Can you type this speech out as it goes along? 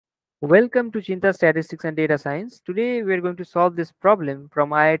Welcome to Cheenta Statistics and Data Science. Today we are going to solve this problem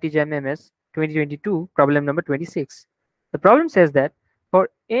from IIT JAM MS 2022, problem number 26. The problem says that for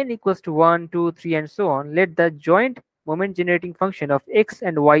n equals to 1, 2, 3 and so on, let the joint moment generating function of x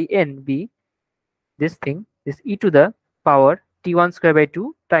and yn be this thing, this e to the power t1 square by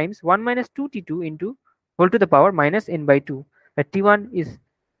 2 times 1 minus 2t2 into whole to the power minus n by 2. Where t1 is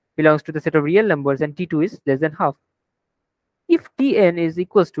belongs to the set of real numbers and t2 is less than half. If Tn is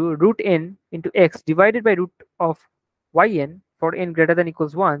equals to root n into x divided by root of yn for n greater than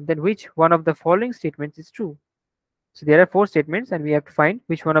equals 1, then which one of the following statements is true? So there are 4 statements and we have to find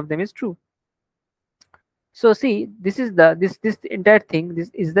which one of them is true. So see, this is the this entire thing,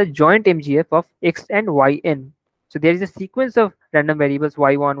 this is the joint MGF of x and yn. So there is a sequence of random variables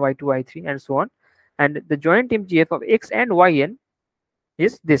y1, y2, y3 and so on, and the joint MGF of x and yn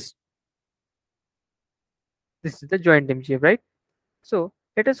is this. This is the joint MGF, right? So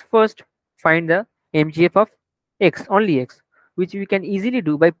let us first find the MGF of x, only x, which we can easily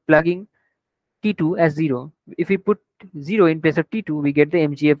do by plugging t2 as 0. If we put 0 in place of t2, we get the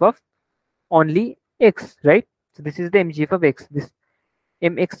MGF of only x, right? So this is the MGF of x. This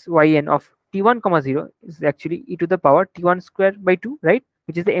mxyn of t1 comma 0 is actually e to the power t1 square by 2, right?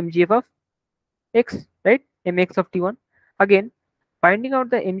 Which is the MGF of x, right? mx of t1. Again, finding out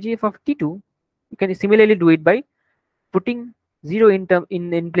the MGF of t2, you can similarly do it by putting 0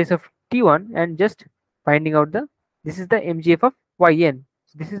 in place of t1 and just finding out this is the MGF of yn.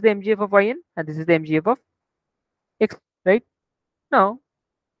 So this is the MGF of yn and this is the MGF of x, right? Now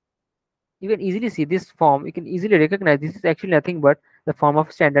you can easily see this form, you can easily recognize this is actually nothing but the form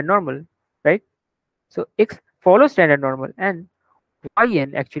of standard normal, right? So x follows standard normal and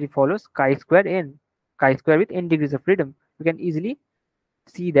yn actually follows chi-square n, chi-square with n degrees of freedom. You can easily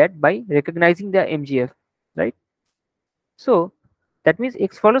see that by recognizing the MGF, right? So that means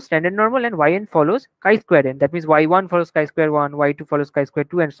x follows standard normal and yn follows chi-square n. That means y1 follows chi-square 1, y2 follows chi-square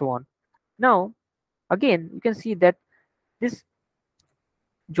 2 and so on. Now again you can see that this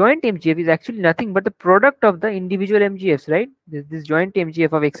joint MGF is actually nothing but the product of the individual MGFs, right? This joint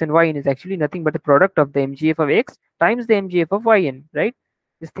MGF of x and yn is actually nothing but the product of the MGF of x times the MGF of yn, right?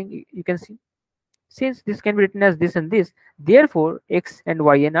 This thing you can see. Since this can be written as this and this, therefore x and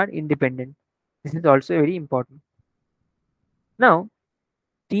yn are independent. This is also very important. Now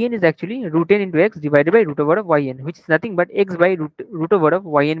Tn is actually root n into x divided by root over of yn, which is nothing but x by root over of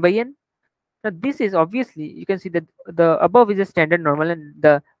yn by n. Now this is obviously, you can see that the above is a standard normal and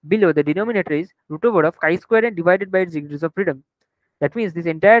the below, the denominator is root over of chi-square n divided by its degrees of freedom. That means this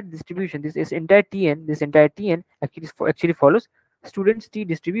entire distribution, this entire Tn actually follows student's t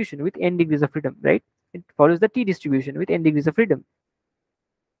distribution with n degrees of freedom, right? It follows the t distribution with n degrees of freedom.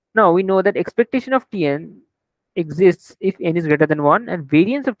 Now we know that expectation of Tn exists if n is greater than 1 and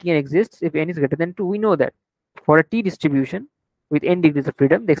variance of Tn exists if n is greater than 2. We know that for a t distribution with n degrees of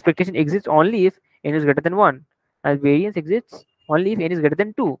freedom, the expectation exists only if n is greater than 1 and variance exists only if n is greater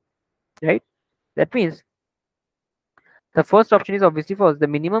than 2, right? That means the first option is obviously false. The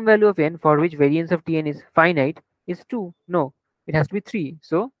minimum value of n for which variance of Tn is finite is 2. No, it has to be 3.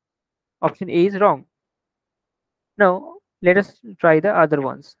 So option A is wrong. Now let us try the other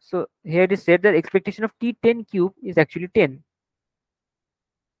ones. So here it is said that expectation of T10 cube is actually 10,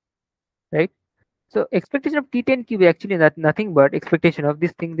 right? So expectation of T10 cube is actually nothing but expectation of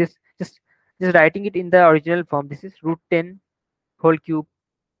this thing, this just writing it in the original form. This is root 10 whole cube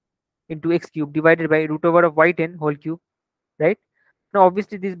into x cube divided by root over of y10 whole cube, right? Now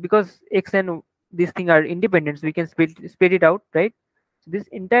obviously this, because x and this thing are independent, so we can split it out, right? So this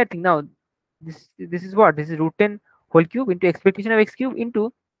entire thing, now this is what? This is root 10 whole cube into expectation of x cube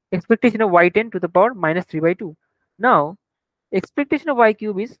into expectation of y10 to the power minus 3 by 2. Now expectation of y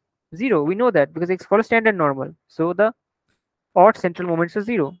cube is 0. We know that because x follows standard normal. So the odd central moments are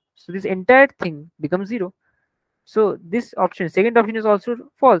 0. So this entire thing becomes 0. So this option, second option, is also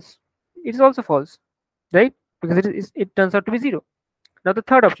false. It is also false, right? Because it turns out to be 0. Now the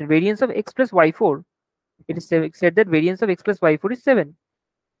third option, variance of x plus y4. It is said that variance of x plus y4 is 7.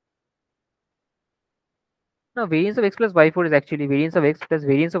 Now variance of x plus y4 is actually variance of x plus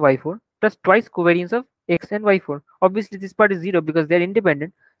variance of y4 plus twice covariance of x and y4. Obviously this part is 0 because they are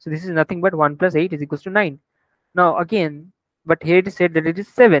independent. So this is nothing but 1 plus 8 is equals to 9. Now again, but here it is said that it is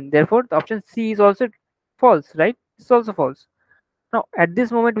 7. Therefore the option C is also false, right? It's also false. Now at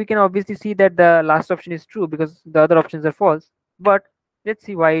this moment we can obviously see that the last option is true because the other options are false. But let's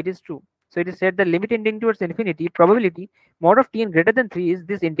see why it is true. So it is said the limit tending towards infinity, probability mod of Tn greater than 3 is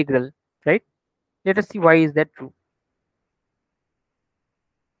this integral, right? Let us see why is that true.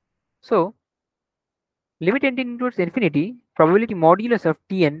 So limit n tending towards infinity, probability modulus of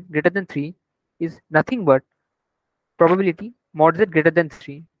Tn greater than 3 is nothing but probability mod z greater than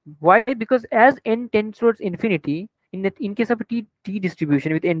 3. Why? Because as n tends towards infinity, in case of a t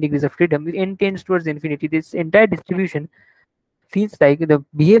distribution with n degrees of freedom, if n tends towards infinity, this entire distribution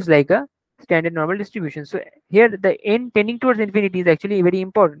behaves like a standard normal distribution. So here the n tending towards infinity is actually very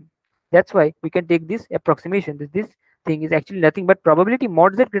important. That's why we can take this approximation. This thing is actually nothing but probability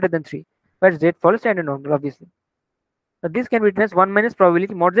mod z greater than 3, where z follows standard normal, obviously. Now this can be written as 1 minus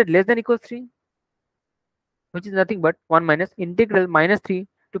probability mod z less than equals 3, which is nothing but 1 minus integral minus 3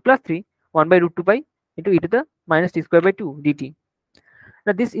 to plus 3 1 by root 2 pi into e to the minus t square by 2 dt.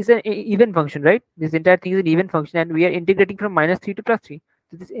 Now this is an even function, right? This entire thing is an even function, and we are integrating from minus 3 to plus 3.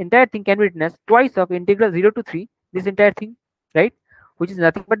 So this entire thing can be written as twice of integral 0 to 3, this entire thing, right? Which is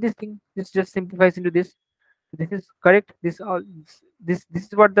nothing but this thing. This just simplifies into this. This is correct. This is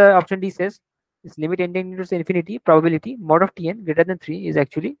what the option D says. This limit n tending to infinity, probability mod of Tn greater than 3 is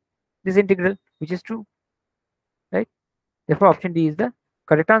actually this integral, which is true, right? Therefore, option D is the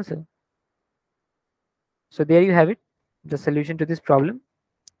correct answer. So there you have it, the solution to this problem.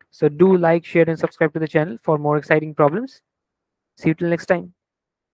 So do like, share, and subscribe to the channel for more exciting problems. See you till next time.